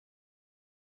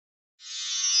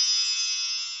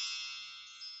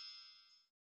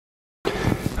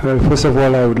Well, first of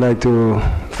all, I would like to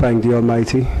thank the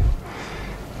Almighty,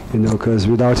 because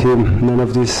without Him, none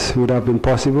of this would have been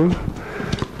possible.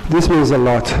 This means a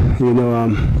lot,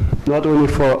 not only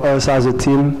for us as a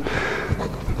team,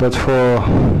 but for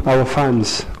our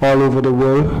fans all over the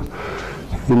world.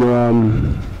 We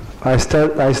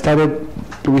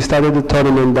started the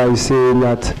tournament by saying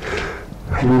that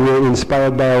we were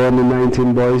inspired by our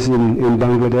under-19 boys in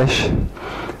Bangladesh,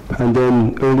 and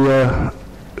then earlier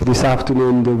this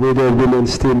afternoon, the way the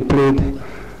women's team played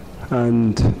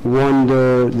and won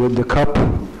the cup,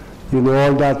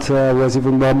 all that was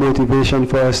even more motivation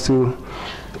for us to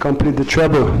complete the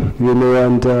treble,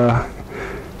 and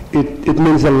it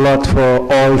means a lot for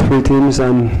all three teams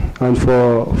and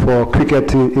for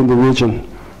cricket in the region.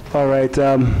 All right,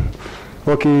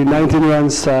 okay, 19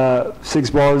 runs, 6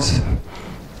 balls,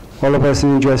 all of us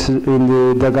interested in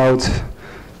the dugout.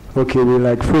 Okay, we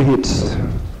like 3 hits.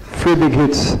 3 big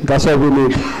hits, that's all we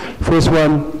need. First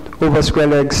one, over square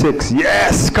leg, 6.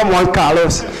 Yes, come on,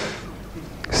 Carlos.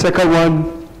 Second one,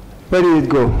 where did it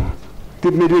go?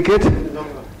 Did mid-wicket?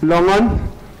 Long one?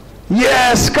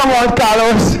 Yes, come on,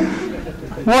 Carlos.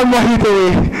 One more hit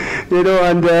away.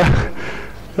 And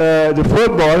the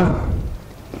fourth ball,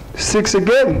 6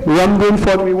 again. Rumbling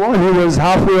 41, he was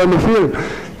halfway on the field.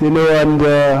 And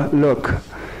look,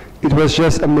 it was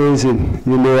just amazing.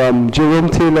 Jerome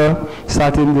Taylor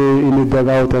sat in the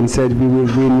dugout and said we will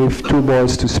win with 2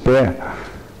 balls to spare.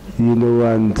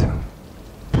 And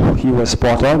he was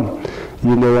spot on.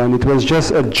 And it was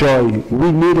just a joy.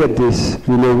 We needed this.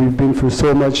 We've been through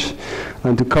so much,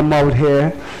 and to come out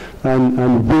here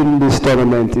and win this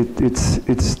tournament,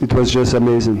 it was just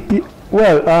amazing.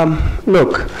 Well,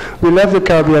 look, we left the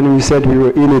Caribbean and we said we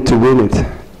were in it to win it.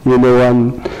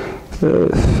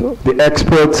 The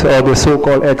experts, or the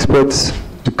so-called experts,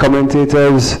 the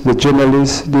commentators, the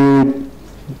journalists, they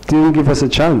didn't give us a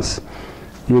chance.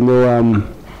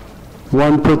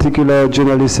 One particular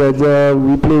journalist said,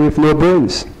 we play with no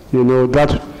brains.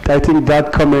 I think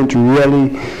that comment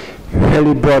really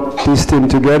brought this team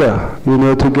together,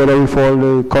 together with all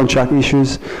the contract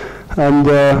issues. And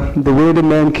the way the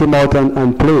men came out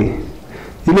and play.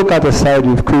 You look at the side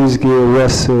with Chris Gayle,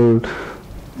 Russell,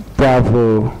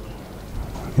 Bravo,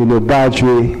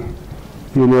 Badri,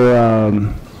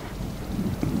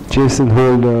 Jason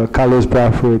Holder, Carlos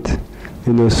Bradford,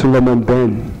 Suleiman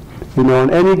Ben. On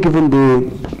any given day,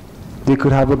 they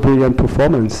could have a brilliant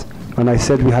performance. And I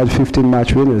said we had 15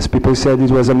 match winners. People said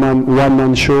it was a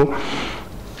one-man show,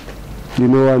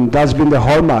 and that's been the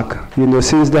hallmark.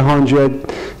 Since the 100,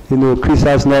 Chris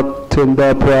has not turned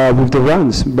up with the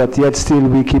runs, but yet still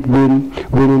we keep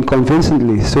winning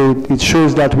convincingly. So it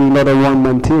shows that we're not a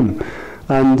one-man team.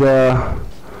 And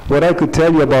what I could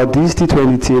tell you about this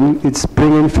T20 team, it's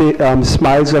bringing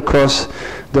smiles across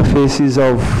the faces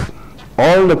of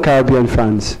all the Caribbean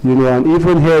fans, and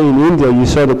even here in India, you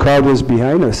saw the crowd was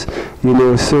behind us,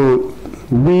 so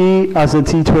we as a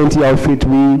T20 outfit,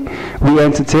 we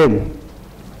entertain.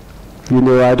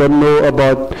 I don't know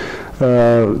about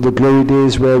the glory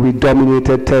days where we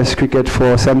dominated Test cricket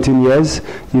for 17 years.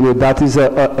 That is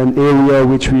an area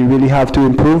which we really have to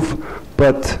improve,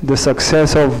 but the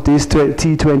success of this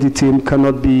T20 team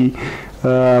cannot be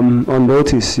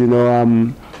unnoticed.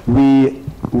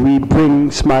 We bring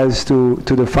smiles to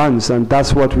the fans, and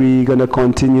that's what we're going to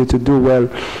continue to do. Well,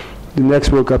 the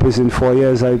next World Cup is in 4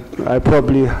 years. I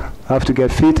probably have to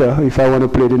get fitter if I want to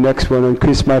play the next one, and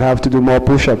Chris might have to do more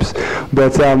push-ups.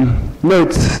 But no,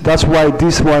 that's why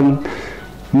this one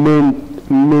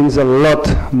means a lot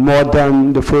more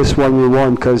than the first one we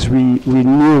won, because we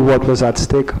knew what was at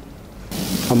stake.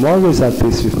 I'm always at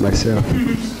peace with myself.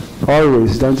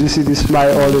 Always. Don't you see this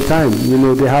smile all the time?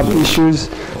 They have issues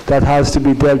that has to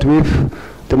be dealt with.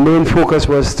 The main focus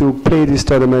was to play this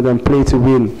tournament and play to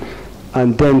win,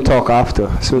 and then talk after.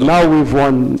 So now we've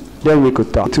won, then we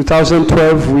could talk.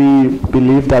 2012, we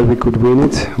believed that we could win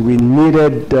it. We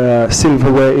needed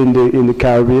silverware in the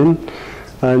Caribbean,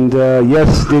 and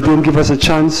yes, they didn't give us a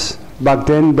chance back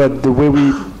then, but the way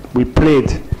we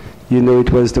played,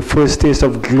 it was the first taste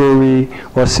of glory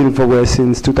or silverware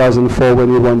since 2004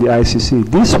 when we won the ICC.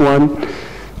 This one,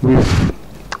 with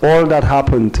all that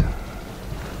happened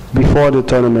before the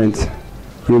tournament,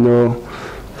 the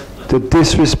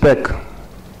disrespect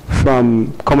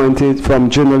from commentators, from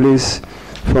journalists,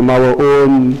 from our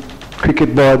own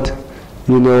cricket board,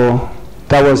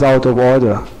 that was out of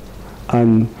order.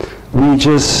 And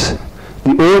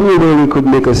the only way we could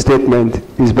make a statement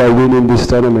is by winning this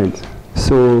tournament.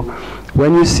 So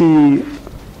when you see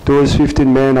those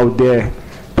 15 men out there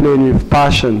playing with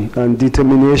passion and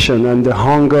determination and the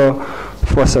hunger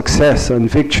for success and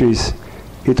victories,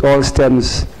 it all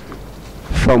stems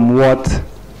from what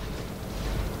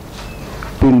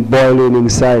been boiling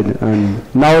inside. And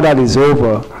now that it's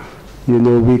over, you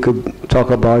know, we could talk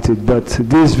about it. But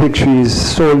this victory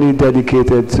is solely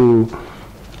dedicated to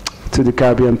the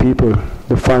Caribbean people,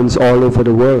 the fans all over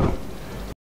the world.